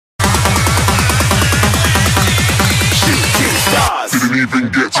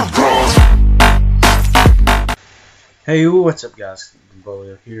even get to bronze. Hey, what's up guys,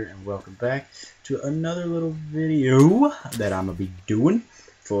 Bolio here and welcome back to another little video that I'm going to be doing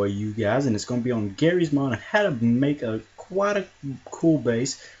for you guys, and it's going to be on Garry's mod on how to make quite a cool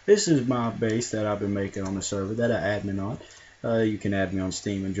base. This is my base that I've been making on the server that I admin on. You can add me on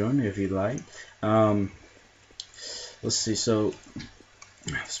Steam and join me if you'd like. Let's see, so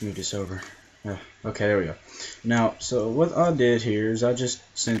let's move this over. Okay, there we go. Now, so what I did here is I just,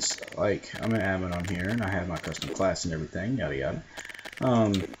 since like I'm an admin on here and I have my custom class and everything, yada yada.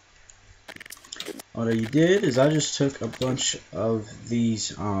 What I did is I just took a bunch of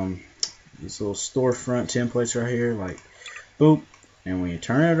these little storefront templates right here, like boop, and when you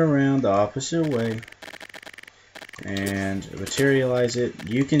turn it around the opposite way and materialize it,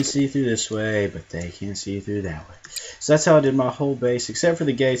 you can see through this way, but they can see through that way. So that's how I did my whole base, except for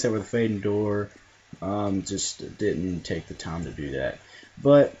the gates that were the fading door. Just didn't take the time to do that.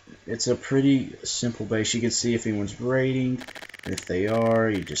 But it's a pretty simple base. You can see if anyone's raiding. If they are,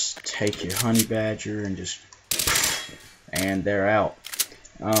 you just take your honey badger and just, and they're out.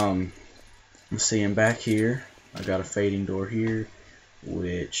 Let's see, and back here, I got a fading door here,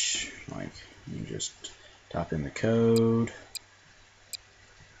 which, like, you just type in the code.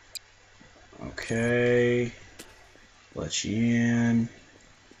 Okay. Let you in.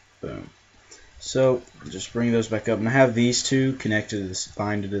 Boom. So just bring those back up, and I have these two connected to this,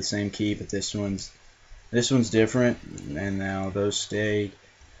 bind to the same key, but this one's different, and now those stayed,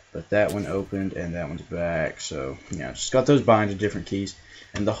 but that one opened and that one's back. So yeah, just got those bind to different keys,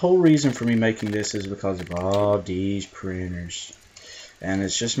 and the whole reason for me making this is because of all these printers, and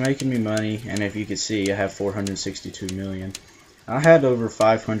it's just making me money. And if you can see, I have 462 million. I had over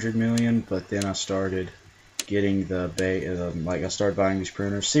 500 million, but then I started getting the like I started buying these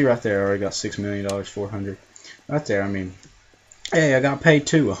printers. See right there, I already got $6 million, 400 right there. I mean, hey, I got paid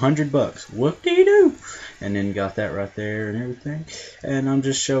too, $100. Whoop-de-doo, and then got that right there and everything. And I'm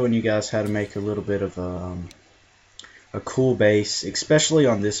just showing you guys how to make a little bit of a cool base, especially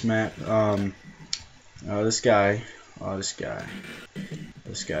on this map. This guy's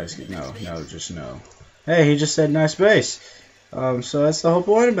just no. Hey, he just said nice base. So that's the whole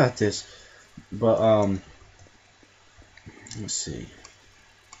point about this. But let's see.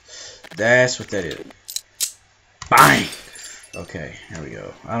 That's what that is. Bang! Okay, here we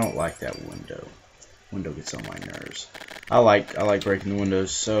go. I don't like that window. Window gets on my nerves. I like breaking the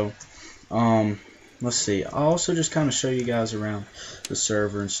windows. So, let's see. I'll also just kind of show you guys around the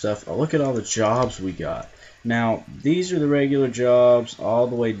server and stuff. Oh, look at all the jobs we got. Now, these are the regular jobs all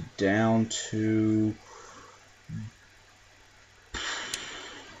the way down to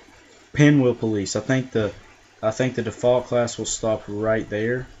Pinwheel Police. I think the default class will stop right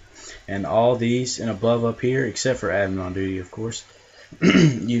there, and all these and above up here, except for admin on duty, of course,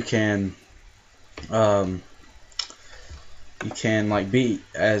 you can like be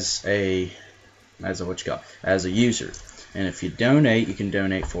as a user. And if you donate, you can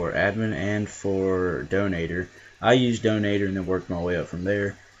donate for admin and for donator. I use donator and then work my way up from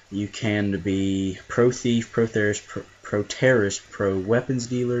there. You can be pro thief, pro terrorist, pro weapons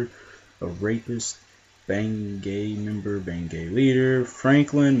dealer, a rapist, bang gay member, bang gay leader,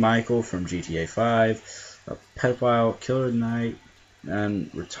 Franklin, Michael from GTA 5, a pedophile, killer tonight, and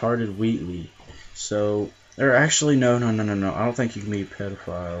retarded Wheatley. So, or actually, no. I don't think you can be a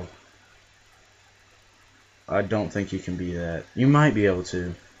pedophile. I don't think you can be that. You might be able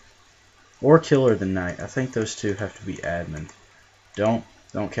to. Or killer of the night. I think those two have to be admin. Don't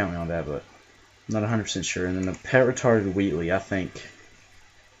count me on that, but I'm not 100% sure. And then the pet retarded Wheatley, I think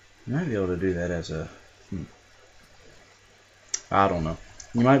you might be able to do that as a I don't know.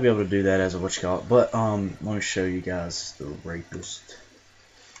 You might be able to do that as a but let me show you guys the rapist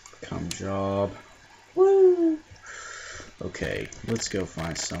become job. Woo! Okay, let's go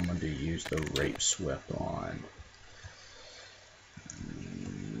find someone to use the rape swept on.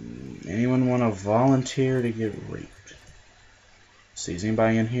 Anyone want to volunteer to get raped? See, is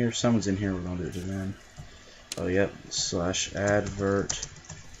anybody in here? If someone's in here, we're gonna do it to them. Oh yep, /advert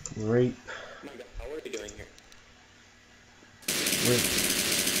rape. How are you doing here?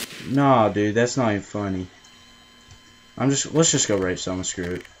 Nah, dude, that's not even funny. Let's just go rape someone.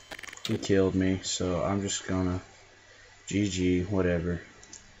 Screw it. He killed me, so I'm just gonna GG, whatever.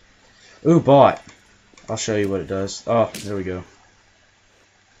 Ooh, bot. I'll show you what it does. Oh, there we go.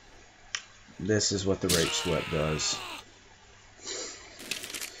 This is what the rape swept does.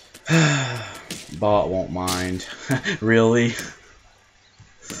 Bot won't mind. Really?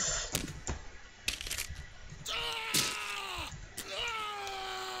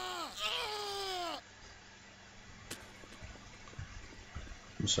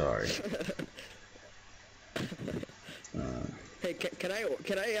 I'm sorry. Hey, can I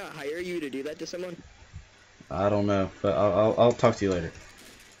hire you to do that to someone? I don't know, but I'll talk to you later.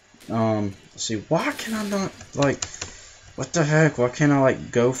 Let's see, why can I not, like, what the heck? Why can't I,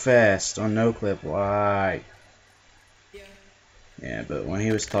 like, go fast on no clip? Why? Yeah, but when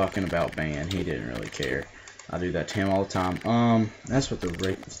he was talking about ban, he didn't really care. I do that to him all the time. That's what the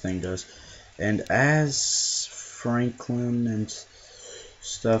rape thing does. And as Franklin and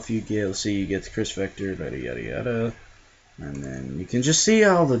stuff you get, let's see, you get the Chris Vector, yada yada yada. And then you can just see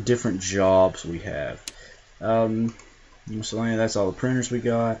all the different jobs we have. Miscellaneous, that's all the printers we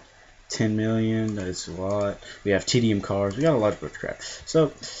got. 10 million, that's a lot. We have TDM cars, we got a lot of crap.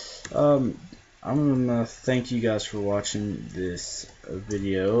 So, I'm gonna thank you guys for watching this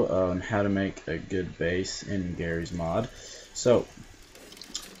video on how to make a good base in Garry's mod. So,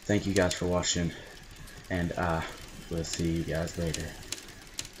 thank you guys for watching, and I will see you guys later.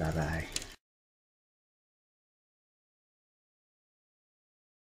 Bye bye.